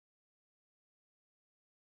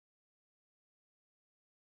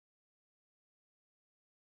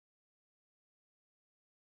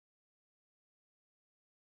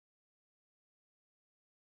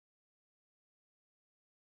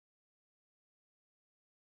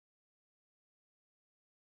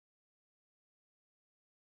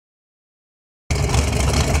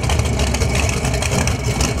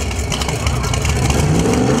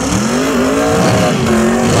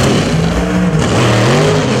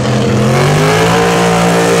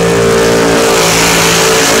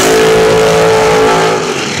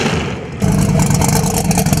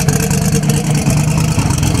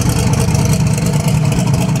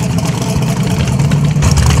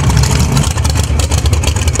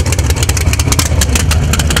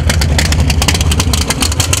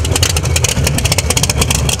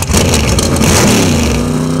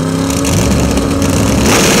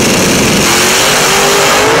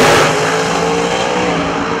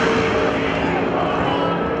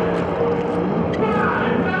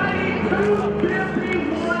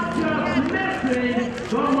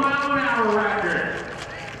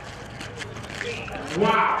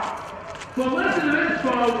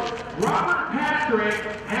Robert Patrick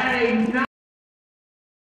had a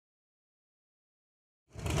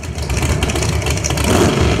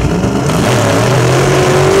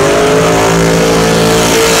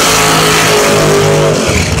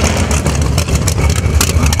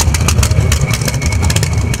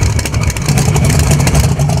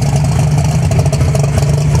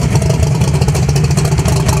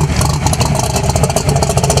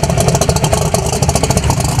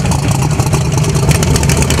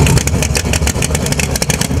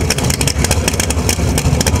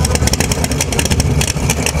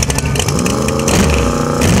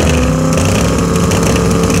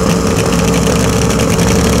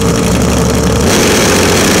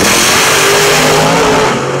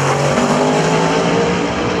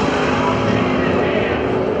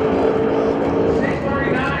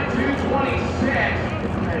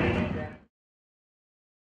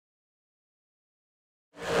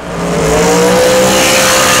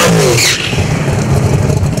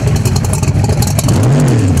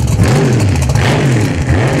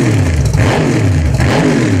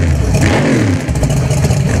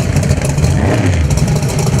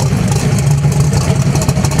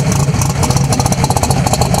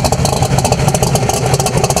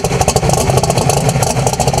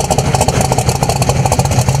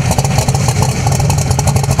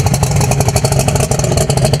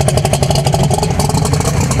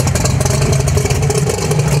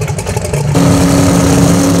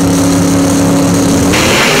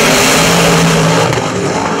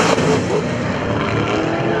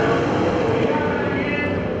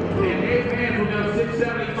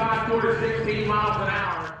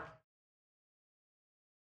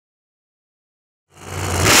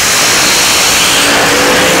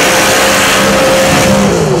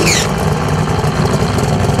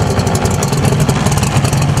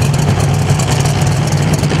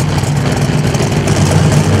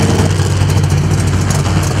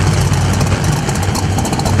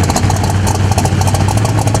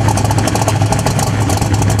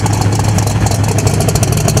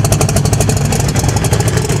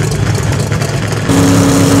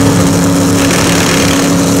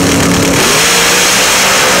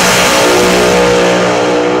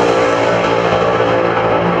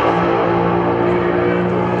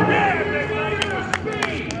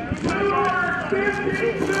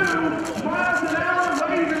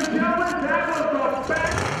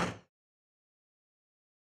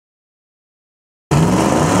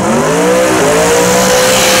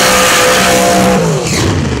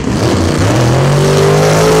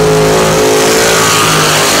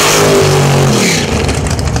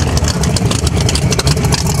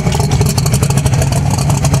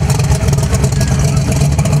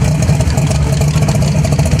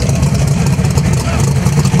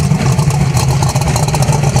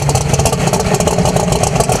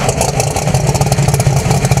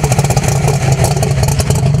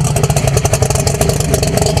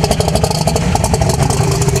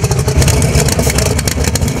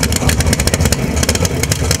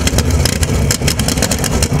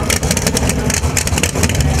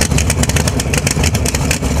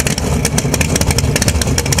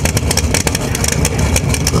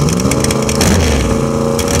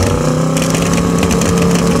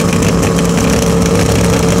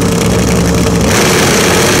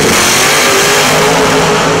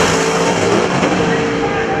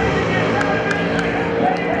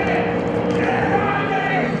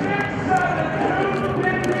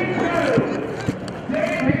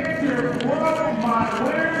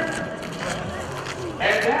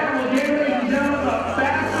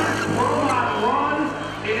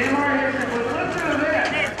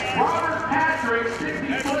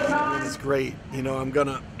great. You know, I'm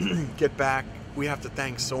gonna get back. We have to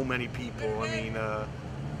thank so many people. I mean,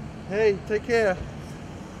 hey, take care.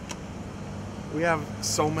 We have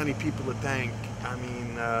so many people to thank. I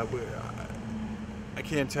mean, I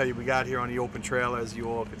can't tell you. We got here on the open trailer, as you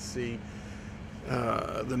all can see.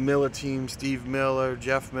 The Miller team, Steve Miller,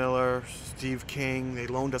 Jeff Miller, Steve King, they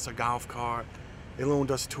loaned us a golf cart. They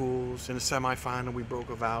loaned us tools. In the semifinal, we broke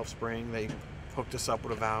a valve spring. They hooked us up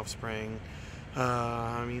with a valve spring.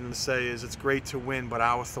 I mean, to say is it's great to win, but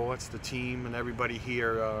our thoughts, the team and everybody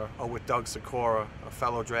here are with Doug Sikora, a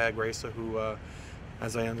fellow drag racer who,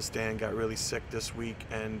 as I understand, got really sick this week.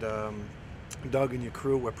 And Doug and your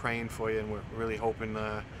crew, we're praying for you, and we're really hoping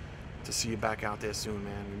to see you back out there soon,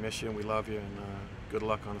 man. We miss you and we love you, and good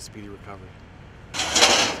luck on a speedy recovery.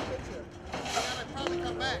 Probably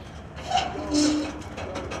come back.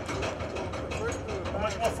 How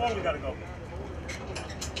much more forward we gotta go?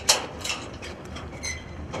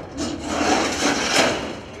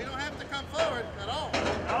 We don't have to come forward at all.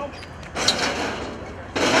 No?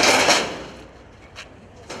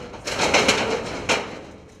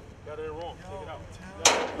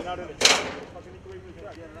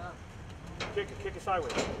 it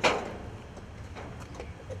sideways.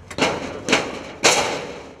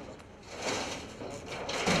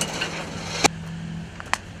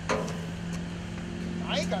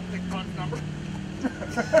 I ain't got Big Pun's number.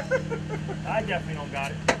 I definitely don't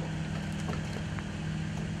got it.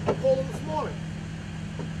 I called him this morning.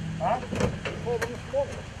 Huh? I called him this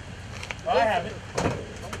morning. I have it.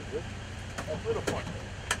 That's little point.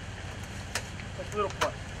 That's little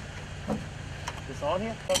point. This on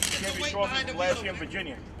here? Maybe short from last year in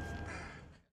Virginia.